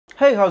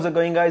Hey, how's it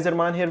going guys?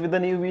 Arman here with a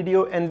new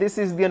video, and this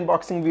is the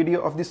unboxing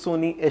video of the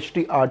Sony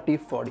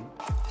HT-RT40.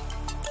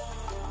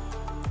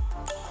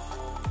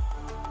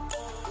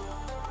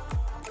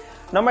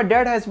 Now my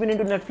dad has been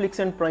into Netflix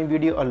and Prime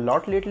Video a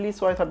lot lately,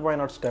 so I thought why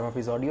not step up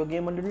his audio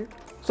game a little.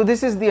 So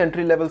this is the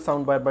entry-level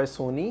soundbar by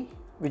Sony,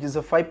 which is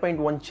a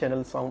 5.1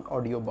 channel sound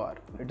audio bar.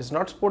 It does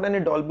not support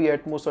any Dolby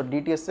Atmos or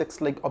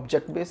DTS:X like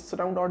object-based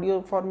surround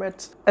audio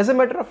formats. As a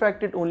matter of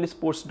fact, it only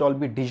supports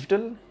Dolby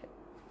Digital,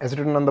 as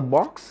written on the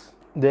box.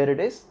 There it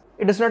is.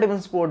 It does not even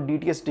support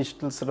DTS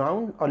digital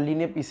surround or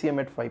linear PCM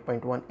at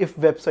 5.1 if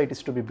website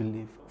is to be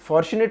believed.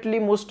 Fortunately,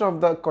 most of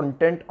the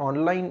content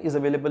online is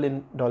available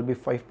in Dolby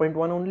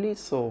 5.1 only,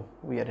 so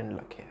we are in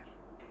luck here.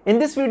 In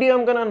this video,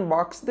 I'm gonna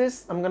unbox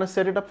this. I'm gonna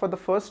set it up for the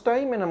first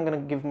time and I'm gonna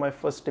give my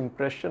first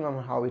impression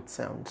on how it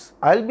sounds.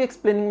 I'll be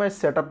explaining my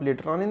setup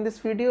later on in this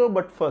video,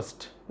 but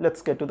first,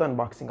 let's get to the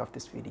unboxing of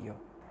this video.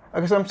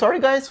 Okay, so I'm sorry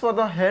guys for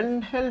the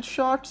handheld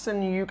shots,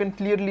 and you can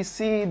clearly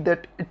see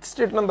that it's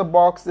written on the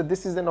box that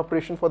this is an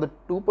operation for the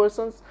two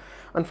persons.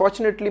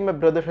 Unfortunately, my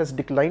brother has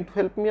declined to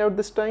help me out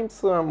this time,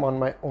 so I'm on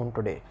my own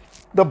today.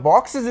 The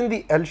box is in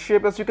the L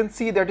shape, as you can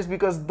see. That is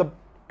because the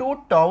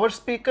two tower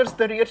speakers,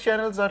 the rear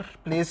channels, are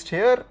placed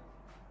here.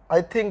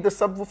 I think the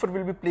subwoofer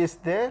will be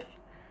placed there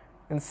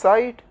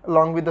inside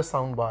along with the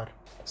soundbar.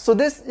 So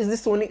this is the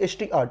Sony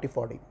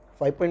HT-RT40.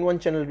 5.1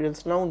 channel real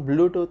surround,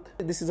 Bluetooth.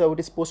 This is how it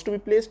is supposed to be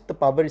placed. The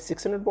power is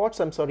 600 watts.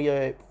 I'm sorry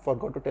I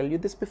forgot to tell you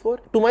this before.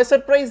 To my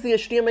surprise, the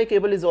HDMI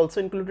cable is also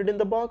included in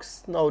the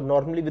box. Now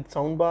normally with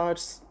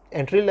soundbars,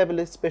 entry level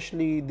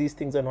especially, these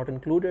things are not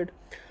included.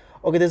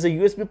 Okay, there's a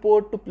USB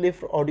port to play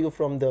for audio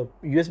from the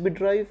USB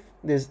drive.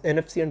 There's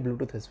NFC and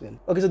Bluetooth as well.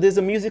 Okay, so there's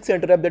a music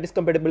center app that is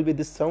compatible with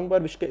this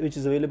soundbar, which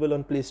is available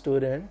on Play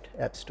Store and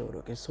App Store.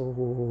 Okay,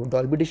 so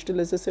Dolby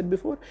Digital, as I said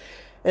before,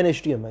 and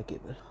HDMI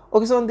cable.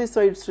 Okay, so on this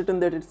side it's written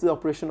that it's the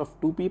operation of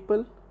two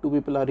people. Two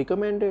people are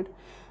recommended,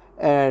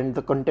 and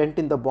the content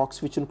in the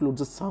box, which includes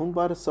a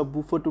soundbar, a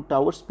subwoofer, two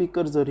tower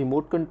speakers, a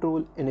remote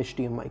control, and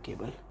HDMI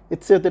cable.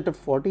 It says that a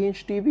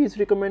 40-inch TV is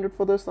recommended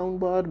for the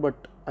soundbar,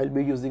 but I'll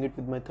be using it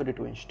with my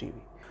 32-inch TV.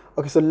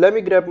 Okay, so let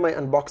me grab my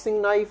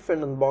unboxing knife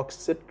and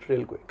unbox it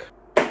real quick.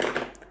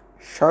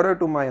 Shout out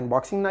to my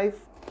unboxing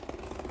knife.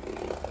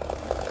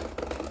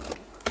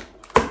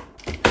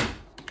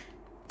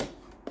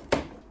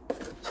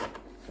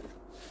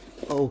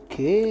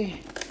 Okay.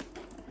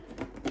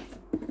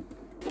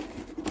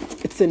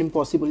 It's an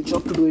impossible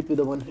job to do it with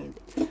the one hand.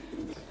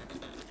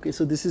 Okay,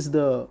 so this is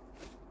the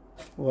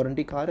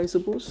warranty card, I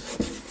suppose.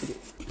 Okay.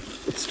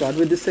 Let's start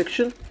with this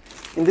section.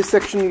 In this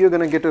section, you're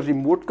gonna get a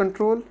remote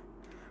control,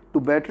 two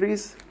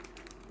batteries,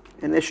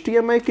 an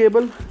HDMI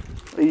cable,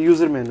 a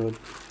user manual.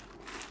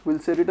 We'll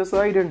set it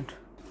aside and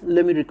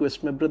let me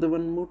request my brother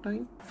one more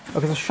time.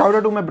 Okay, so shout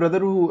out to my brother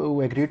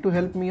who agreed to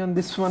help me on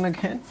this one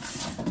again.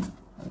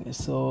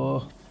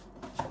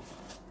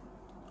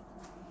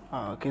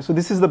 Okay, so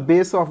this is the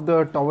base of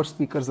the tower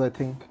speakers, I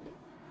think.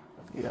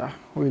 Yeah,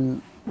 we'll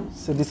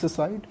set this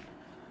aside.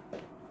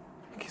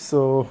 Okay,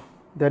 so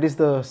that is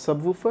the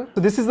subwoofer.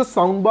 So this is the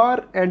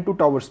soundbar and two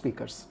tower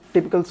speakers.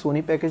 Typical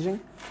Sony packaging.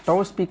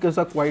 Tower speakers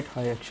are quite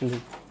high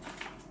actually.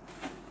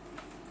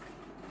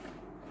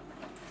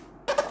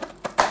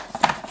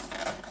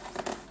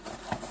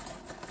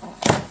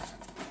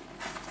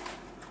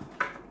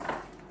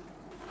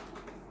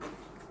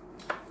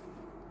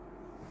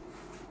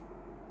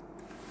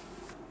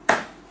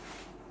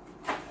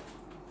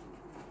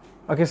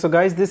 Okay, so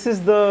guys, this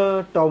is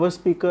the tower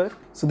speaker.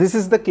 So this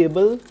is the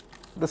cable.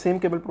 The same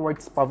cable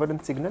provides power and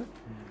signal.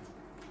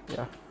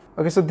 Yeah.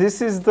 Okay, so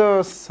this is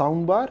the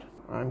soundbar.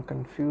 I'm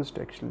confused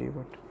actually,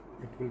 but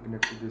it will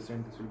connect to this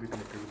and this will be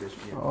connected with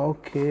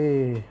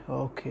HDMI.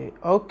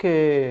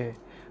 Okay.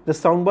 The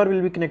soundbar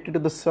will be connected to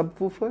the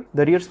subwoofer.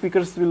 The rear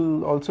speakers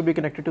will also be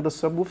connected to the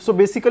subwoofer. So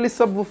basically,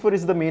 subwoofer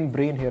is the main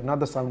brain here, not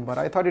the soundbar.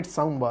 I thought it's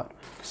soundbar.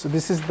 So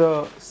this is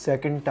the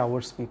second tower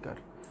speaker.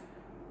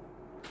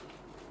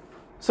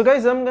 So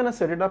guys, I'm gonna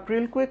set it up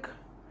real quick,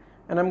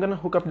 and I'm gonna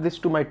hook up this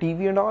to my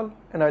TV and all,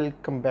 and I'll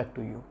come back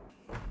to you.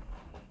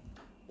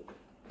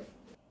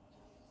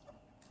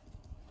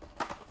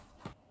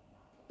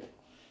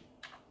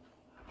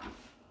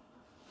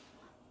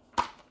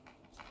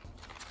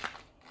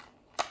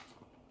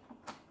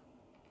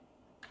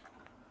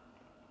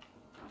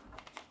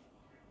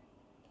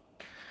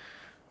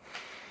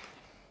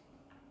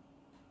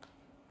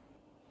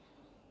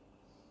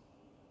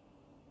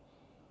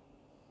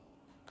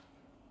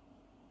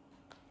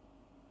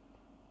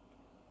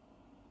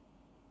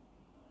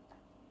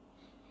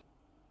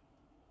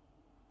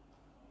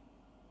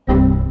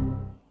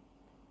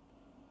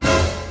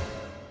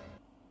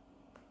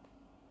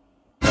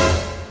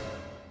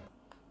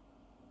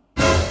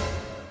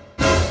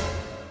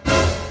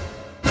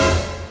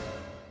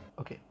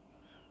 Okay,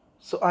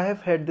 so I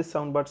have had this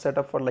soundbar set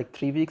up for like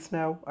 3 weeks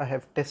now. I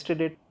have tested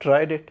it,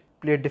 tried it,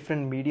 played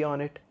different media on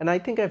it, and I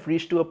think I've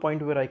reached to a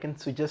point where I can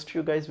suggest to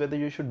you guys whether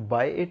you should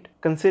buy it,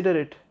 consider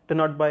it, to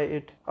not buy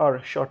it, or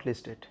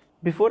shortlist it.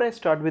 Before I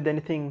start with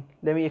anything,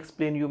 let me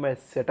explain you my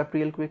setup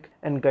real quick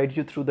and guide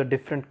you through the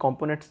different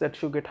components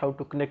that you get, how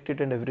to connect it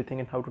and everything,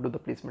 and how to do the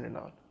placement and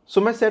all. So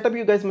my setup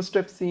you guys must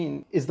have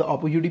seen is the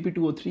Oppo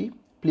UDP-203,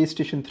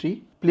 PlayStation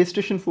 3,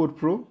 PlayStation 4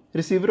 Pro,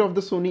 receiver of the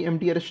Sony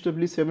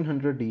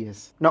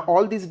HT-RT40DS. Now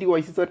all these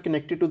devices are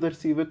connected to the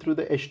receiver through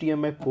the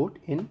HDMI port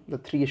in the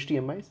 3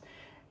 HDMIs.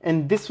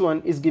 And this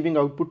one is giving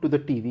output to the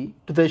TV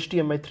to the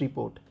HDMI 3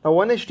 port. Now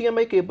one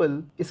HDMI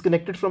cable is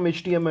connected from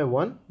HDMI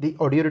 1, the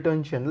audio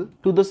return channel,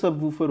 to the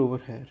subwoofer over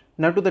here.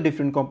 Now to the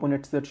different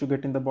components that you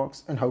get in the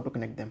box and how to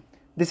connect them.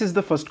 This is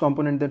the first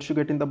component that you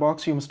get in the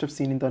box. You must have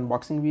seen in the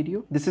unboxing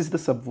video. This is the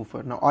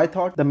subwoofer. Now I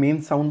thought the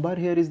main soundbar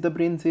here is the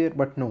brains here,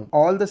 but no.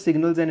 All the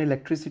signals and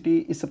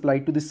electricity is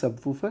supplied to this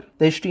subwoofer.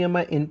 The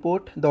HDMI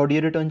input, the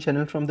audio return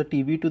channel from the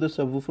TV to the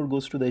subwoofer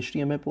goes to the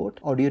HDMI port,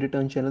 audio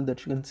return channel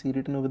that you can see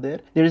written over there.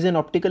 There is an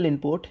optical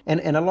input, an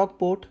analog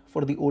port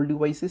for the old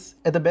devices.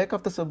 At the back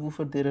of the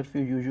subwoofer there are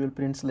few usual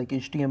prints like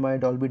HDMI,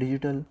 Dolby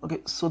Digital.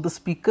 Okay, so the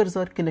speakers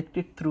are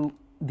connected through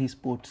these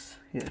ports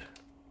here.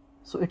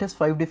 So it has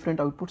 5 different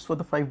outputs for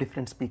the 5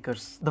 different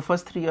speakers. The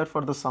first 3 are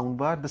for the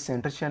soundbar, the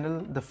center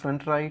channel, the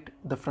front right,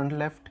 the front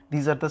left.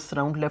 These are the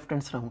surround left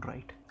and surround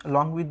right.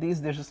 Along with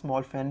these, there's a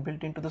small fan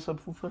built into the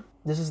subwoofer.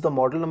 This is the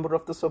model number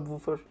of the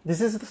subwoofer.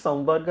 This is the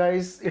soundbar,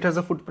 guys. It has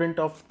a footprint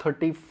of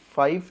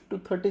 35 to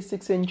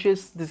 36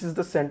 inches. This is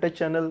the center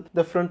channel,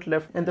 the front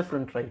left and the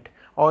front right.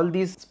 All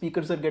these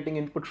speakers are getting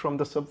input from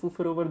the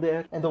subwoofer over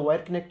there, and the wire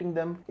connecting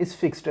them is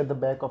fixed at the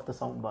back of the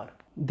soundbar.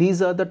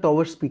 These are the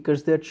tower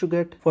speakers that you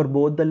get for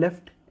both the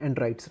left and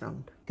right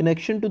surround.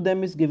 Connection to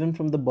them is given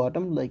from the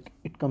bottom, like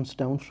it comes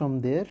down from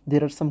there.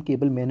 There are some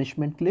cable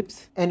management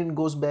clips and it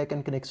goes back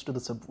and connects to the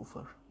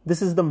subwoofer.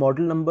 This is the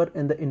model number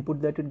and the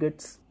input that it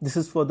gets. This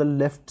is for the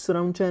left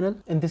surround channel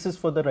and this is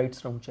for the right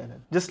surround channel.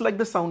 Just like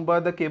the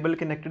soundbar, the cable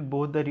connected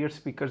both the rear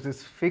speakers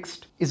is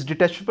fixed. It's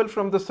detachable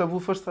from the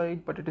subwoofer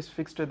side, but it is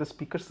fixed at the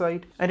speaker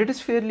side, and it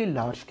is fairly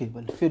large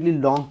cable, fairly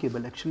long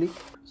cable actually.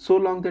 So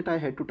long that I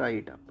had to tie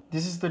it up.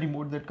 This is the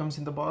remote that comes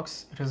in the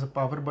box. It has a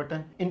power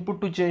button,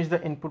 input to change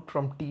the input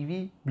from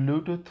TV,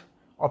 Bluetooth,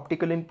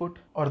 optical input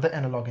or the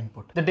analog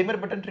input. The dimmer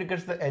button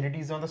triggers the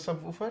LEDs on the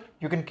subwoofer.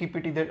 You can keep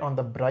it either on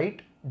the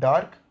bright,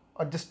 dark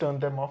or just turn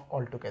them off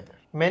altogether.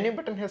 Menu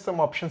button has some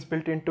options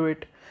built into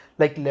it,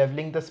 like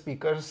leveling the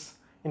speakers,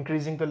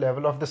 increasing the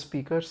level of the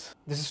speakers.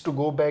 This is to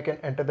go back and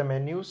enter the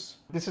menus.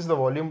 This is the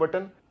volume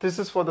button. This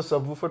is for the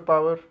subwoofer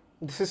power.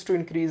 This is to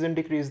increase and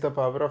decrease the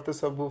power of the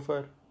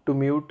subwoofer. To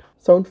mute.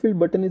 Sound field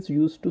button is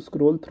used to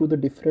scroll through the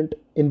different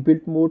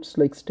inbuilt modes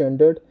like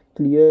standard,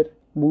 clear,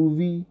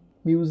 movie,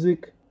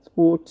 music,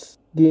 sports,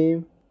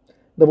 game.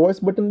 The voice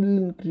button will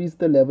increase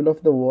the level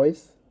of the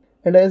voice,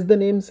 and as the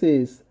name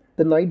says,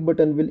 the night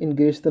button will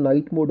engage the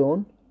night mode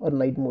on or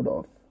night mode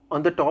off.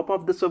 On the top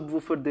of the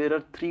subwoofer there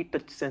are 3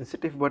 touch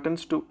sensitive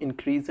buttons to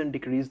increase and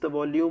decrease the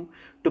volume,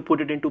 to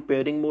put it into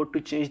pairing mode, to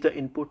change the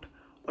input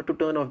or to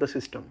turn off the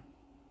system.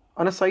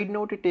 On a side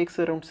note, it takes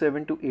around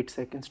 7 to 8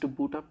 seconds to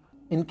boot up.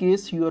 In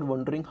case you are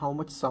wondering how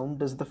much sound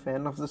does the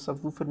fan of the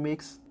subwoofer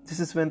makes, this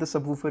is when the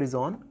subwoofer is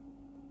on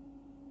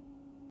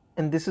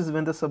and this is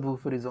when the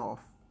subwoofer is off.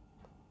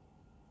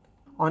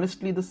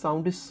 Honestly, the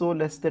sound is so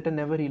less that I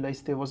never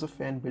realized there was a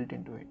fan built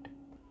into it.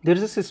 There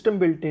is a system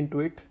built into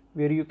it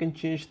where you can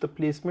change the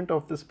placement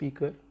of the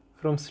speaker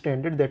from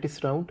standard, that is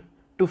surround,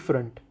 to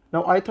front.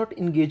 Now I thought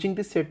engaging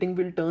this setting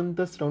will turn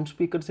the surround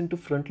speakers into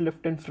front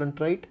left and front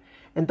right,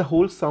 and the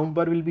whole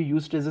soundbar will be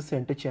used as a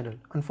center channel.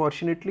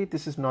 Unfortunately,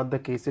 this is not the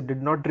case. It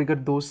did not trigger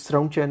those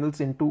surround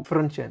channels into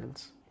front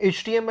channels.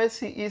 HDMI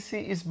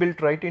CEC is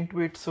built right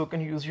into it, so you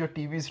can use your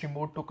TV's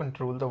remote to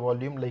control the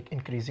volume, like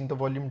increasing the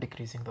volume,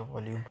 decreasing the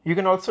volume. You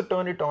can also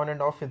turn it on and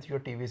off with your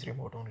TV's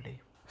remote only.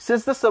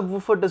 Since the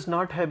subwoofer does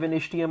not have an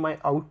HDMI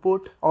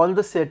output, all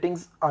the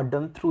settings are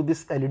done through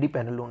this LED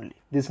panel only.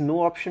 There's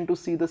no option to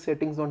see the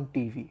settings on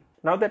TV.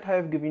 Now that I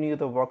have given you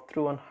the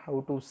walkthrough on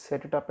how to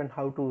set it up and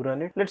how to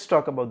run it, let's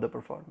talk about the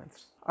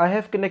performance. I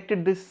have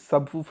connected this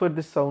subwoofer,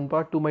 this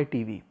soundbar, to my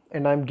TV,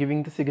 and I'm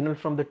giving the signal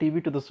from the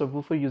TV to the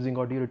subwoofer using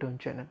audio return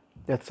channel.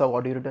 That's how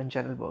audio return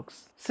channel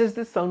works. Since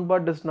this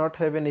soundbar does not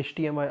have an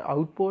HDMI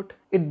output,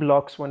 it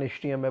blocks one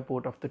HDMI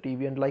port of the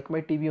TV, and like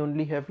my TV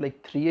only have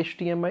like 3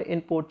 HDMI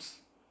inputs,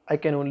 I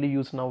can only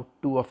use now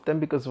 2 of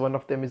them because one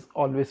of them is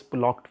always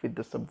blocked with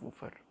the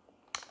subwoofer.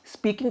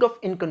 Speaking of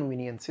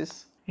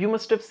inconveniences, you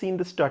must have seen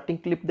the starting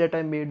clip that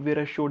I made where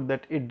I showed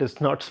that it does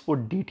not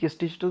support DTS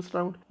digital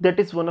surround. That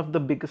is one of the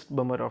biggest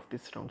bummer of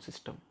this surround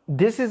system.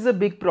 This is a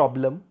big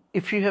problem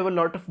if you have a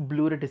lot of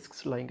Blu-ray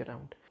discs lying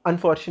around.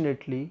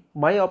 Unfortunately,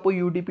 my Oppo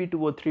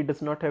UDP-203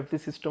 does not have the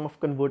system of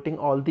converting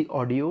all the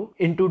audio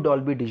into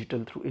Dolby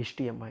Digital through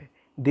HDMI.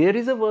 There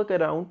is a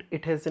workaround.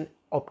 It has an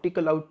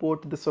optical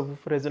output, the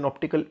subwoofer has an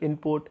optical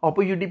input. Oppo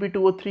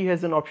UDP-203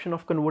 has an option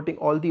of converting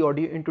all the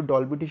audio into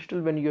Dolby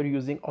Digital when you're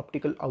using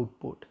optical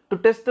output. To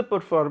test the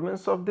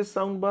performance of this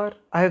soundbar,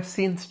 I have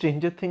seen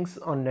Stranger Things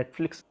on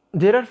Netflix.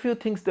 There are few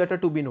things that are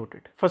to be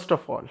noted. First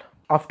of all,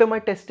 after my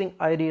testing,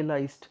 I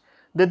realized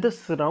that the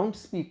surround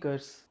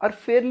speakers are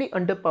fairly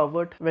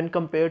underpowered when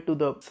compared to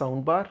the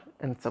soundbar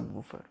and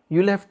subwoofer.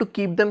 You'll have to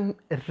keep them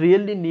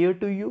really near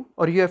to you,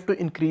 or you have to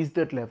increase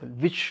that level,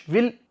 which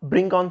will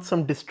bring on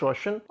some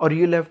distortion, or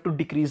you'll have to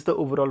decrease the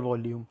overall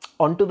volume.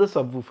 Onto the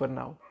subwoofer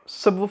now.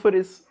 Subwoofer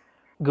is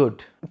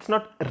good. It's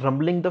not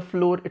rumbling the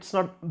floor, it's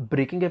not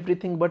breaking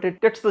everything, but it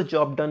gets the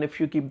job done if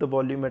you keep the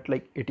volume at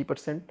like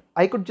 80%.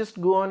 I could just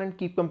go on and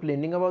keep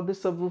complaining about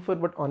this subwoofer,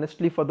 but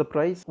honestly for the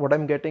price, what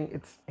I'm getting,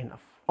 it's enough.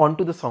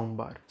 Onto the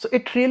soundbar. So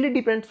it really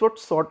depends what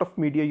sort of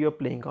media you're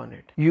playing on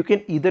it. You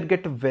can either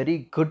get a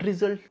very good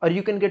result or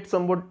you can get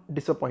somewhat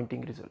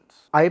disappointing results.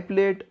 I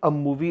played a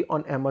movie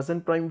on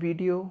Amazon Prime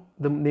Video.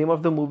 The name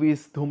of the movie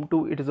is Dhoom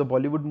 2. It is a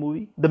Bollywood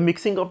movie. The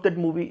mixing of that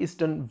movie is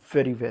done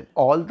very well.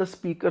 All the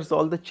speakers,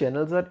 all the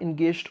channels are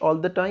engaged all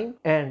the time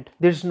and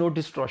there's no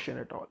distortion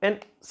at all. And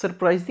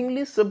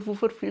surprisingly,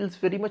 subwoofer feels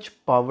very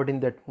much powered in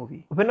that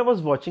movie. When I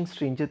was watching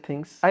Stranger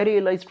Things, I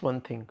realized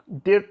one thing.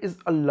 There is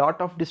a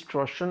lot of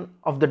distortion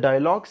of the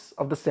dialogues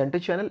of the center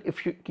channel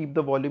if you keep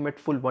the volume at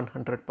full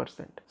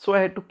 100%. So I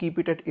had to keep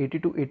it at 80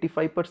 to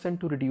 85%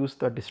 to reduce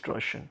the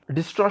distortion.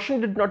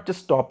 Distortion did not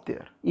just stop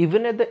there.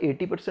 Even at the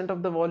 80%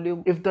 of the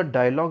volume, if the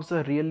dialogues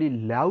are really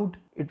loud,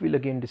 it will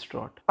again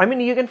distort. I mean,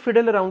 you can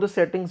fiddle around the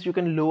settings, you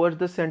can lower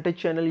the center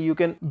channel, you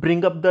can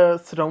bring up the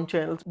surround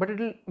channels, but it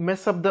will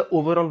mess up the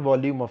overall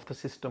volume of the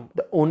system.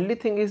 The only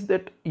thing is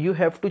that you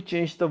have to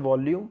change the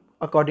volume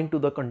according to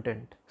the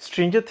content.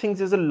 Stranger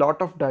Things is a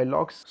lot of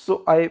dialogues,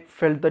 so I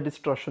felt the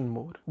distortion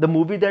more. The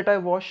movie that I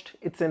watched,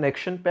 it's an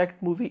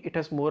action-packed movie. It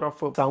has more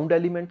of a sound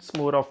elements,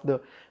 more of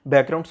the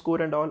background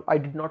score and all. I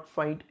did not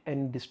find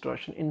any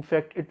distortion. In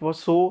fact, it was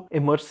so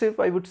immersive,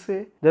 I would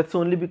say. That's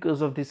only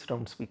because of these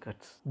surround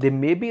speakers. They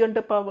may be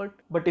underpowered,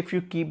 but if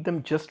you keep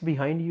them just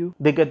behind you,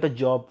 they get the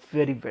job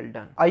very well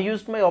done. I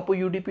used my Oppo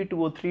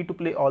UDP-203 to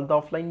play all the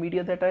offline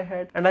media that I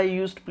had, and I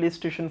used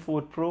PlayStation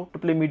 4 Pro to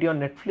play media on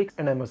Netflix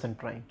and Amazon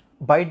Prime.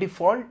 By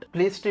default,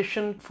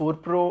 PlayStation 4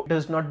 Pro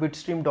does not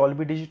bitstream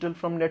Dolby Digital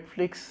from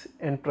Netflix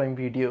and Prime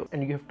Video,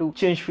 and you have to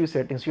change few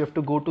settings. You have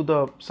to go to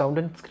the sound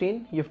and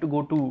screen, you have to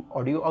go to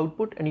audio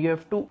output, and you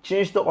have to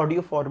change the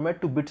audio format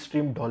to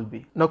bitstream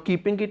Dolby. Now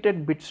keeping it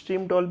at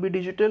bitstream Dolby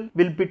Digital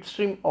will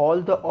bitstream all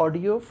the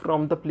audio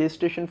from the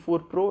PlayStation 4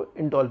 Pro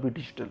in Dolby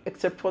Digital,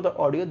 except for the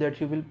audio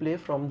that you will play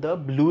from the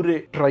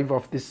Blu-ray drive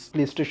of this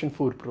PlayStation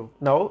 4 Pro.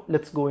 Now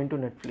let's go into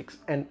Netflix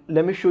and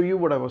let me show you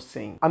what I was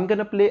saying. I'm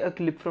gonna play a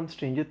clip from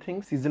Stranger Things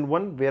season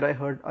 1 where I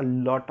heard a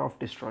lot of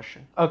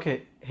distortion.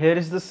 Okay, here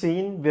is the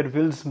scene where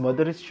Will's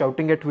mother is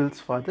shouting at Will's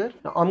father.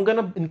 Now I'm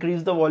gonna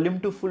increase the volume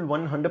to full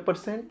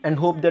 100% and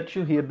hope that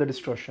you hear the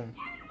distortion.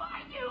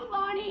 NYU,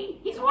 Lonnie!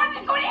 He's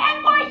wanted to go to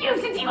NYU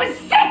since he was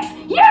 6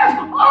 years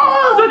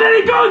old! So then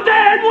he goes to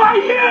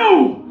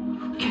NYU!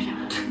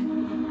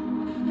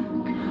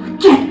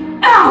 Get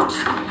out!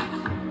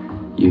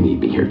 You need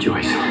me here,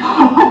 Joyce.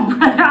 Oh,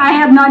 brother, I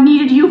have not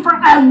needed you for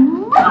a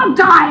long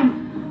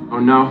time! Oh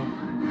no?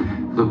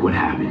 Look what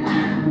happened.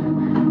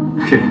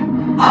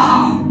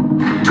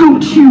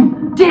 Don't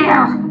you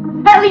dare!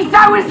 At least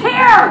I was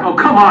here! Oh,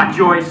 come on,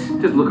 Joyce.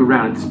 Just look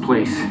around at this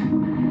place.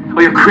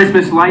 Oh, your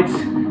Christmas lights?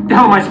 The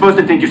hell am I supposed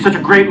to think? You're such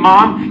a great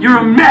mom? You're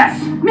a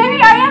mess!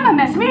 Maybe I am a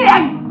mess. Maybe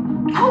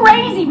I'm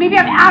crazy. Maybe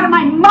I'm out of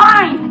my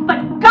mind.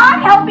 But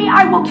God help me,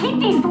 I will keep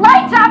these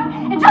lights up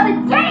until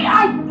the day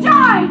I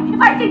die if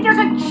I think there's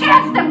a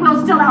chance that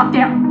Will's still out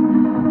there.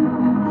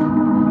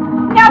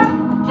 Now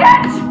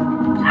get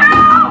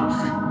out!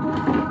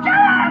 Get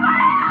out of my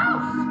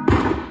house!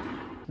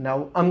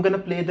 Now I'm gonna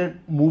play the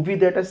movie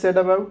that I said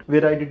about,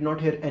 where I did not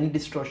hear any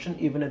distortion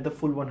even at the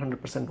full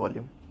 100%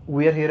 volume.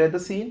 We are here at the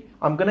scene.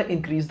 I'm gonna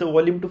increase the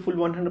volume to full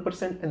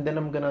 100% and then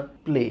I'm gonna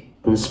play.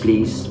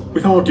 Please.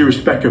 With all due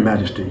respect, Your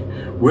Majesty,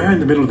 we're in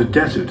the middle of the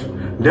desert.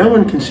 No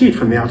one can see it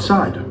from the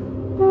outside.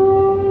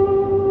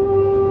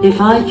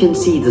 If I can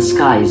see the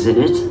skies in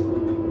it,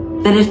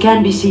 then it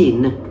can be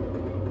seen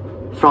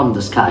from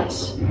the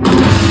skies.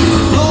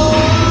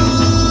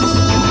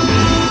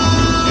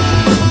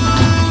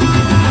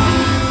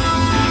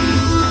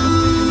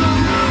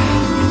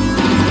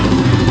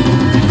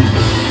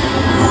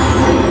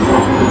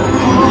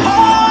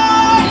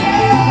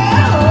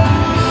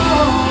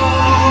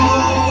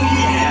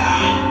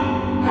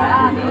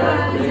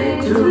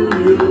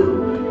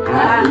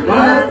 Happy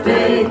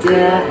birthday,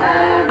 dear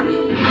Harry.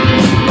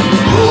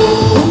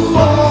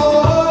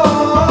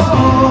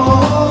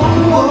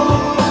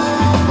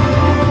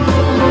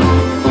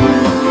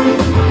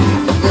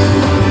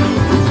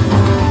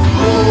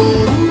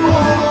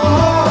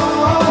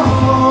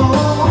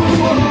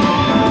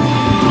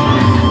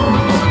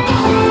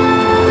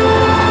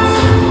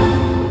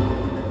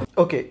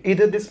 Okay,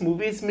 either this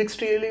movie is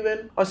mixed really well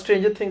or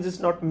Stranger Things is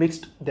not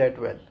mixed that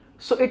well.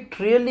 So it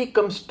really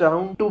comes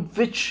down to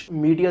which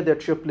media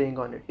that you're playing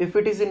on it. If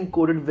it is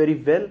encoded very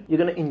well, you're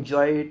gonna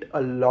enjoy it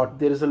a lot.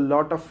 There is a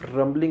lot of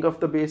rumbling of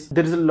the bass.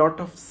 There is a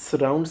lot of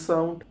surround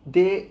sound.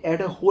 They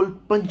add a whole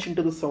punch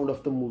into the sound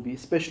of the movie,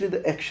 especially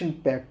the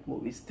action-packed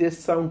movies. They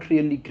sound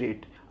really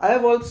great. I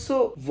have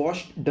also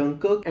watched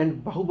Dunkirk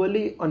and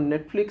Bahubali on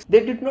Netflix. They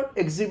did not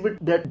exhibit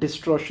that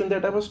distortion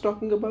that I was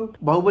talking about.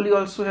 Bahubali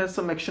also has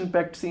some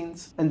action-packed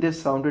scenes and they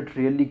sounded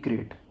really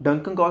great.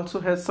 Dunkirk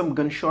also has some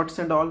gunshots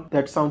and all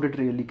that sounded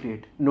really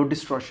great. No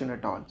distortion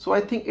at all. So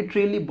I think it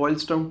really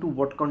boils down to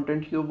what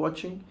content you're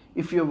watching.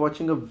 If you're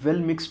watching a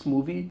well-mixed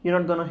movie, you're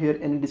not gonna hear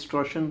any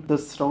distortion. The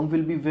sound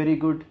will be very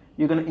good.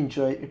 You're gonna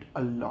enjoy it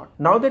a lot.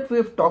 Now that we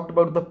have talked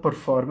about the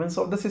performance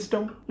of the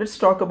system, let's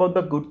talk about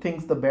the good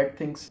things, the bad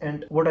things,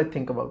 and what I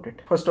think about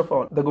it. First of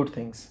all, the good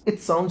things. It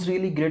sounds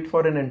really great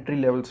for an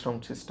entry-level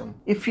sound system.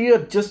 If you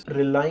are just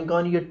relying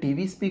on your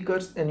TV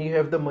speakers and you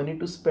have the money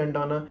to spend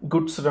on a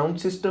good surround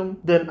system,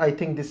 then I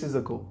think this is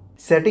a go.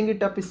 Setting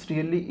it up is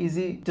really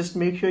easy. Just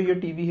make sure your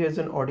TV has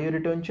an audio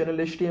return channel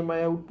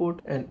HDMI output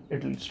and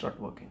it will start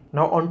working.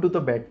 Now on to the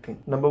bad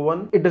thing. Number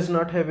one, it does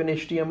not have an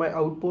HDMI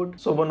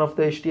output, so one of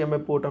the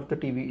HDMI port of the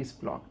TV is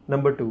blocked.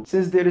 Number two,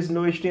 since there is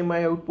no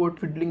HDMI output,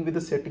 fiddling with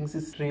the settings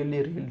is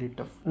really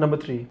tough. Number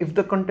three, if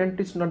the content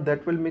is not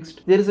that well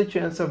mixed, there is a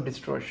chance of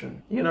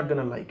distortion. You're not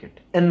gonna like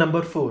it. And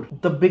number four,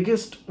 the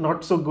biggest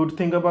not so good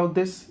thing about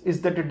this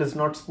is that it does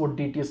not support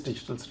DTS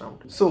digital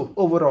surround. So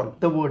overall,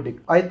 the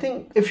verdict. I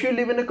think if you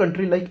live in a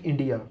country like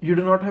India, you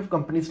do not have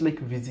companies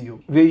like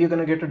Vizio, where you're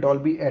gonna get a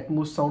Dolby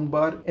Atmos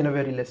soundbar in a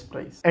very less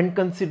price. And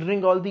considering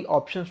all the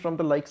options from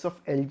the likes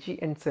of LG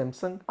and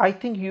Samsung, I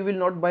think you will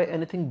not buy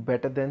anything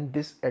better than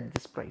this at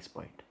this price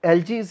point.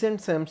 LGs and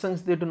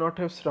Samsungs, they do not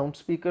have surround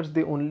speakers,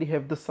 they only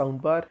have the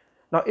soundbar.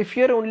 Now, if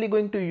you're only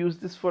going to use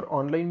this for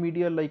online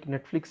media like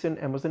Netflix and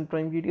Amazon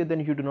Prime Video, then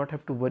you do not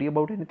have to worry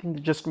about anything.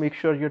 Just make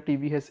sure your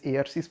TV has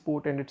ARC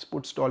support and it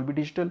supports Dolby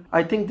Digital.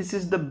 I think this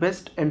is the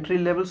best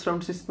entry-level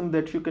sound system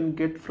that you can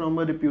get from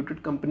a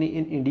reputed company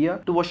in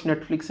India to watch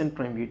Netflix and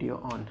Prime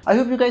Video on. I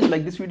hope you guys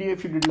like this video.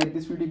 If you did like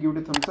this video, give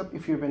it a thumbs up.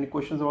 If you have any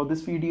questions about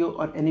this video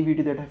or any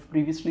video that I have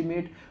previously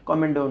made,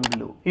 comment down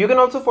below. You can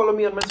also follow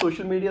me on my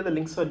social media. The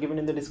links are given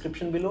in the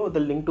description below. The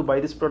link to buy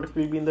this product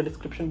will be in the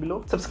description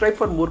below. Subscribe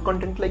for more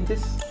content like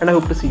this. And I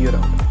hope to see you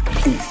around.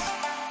 Peace.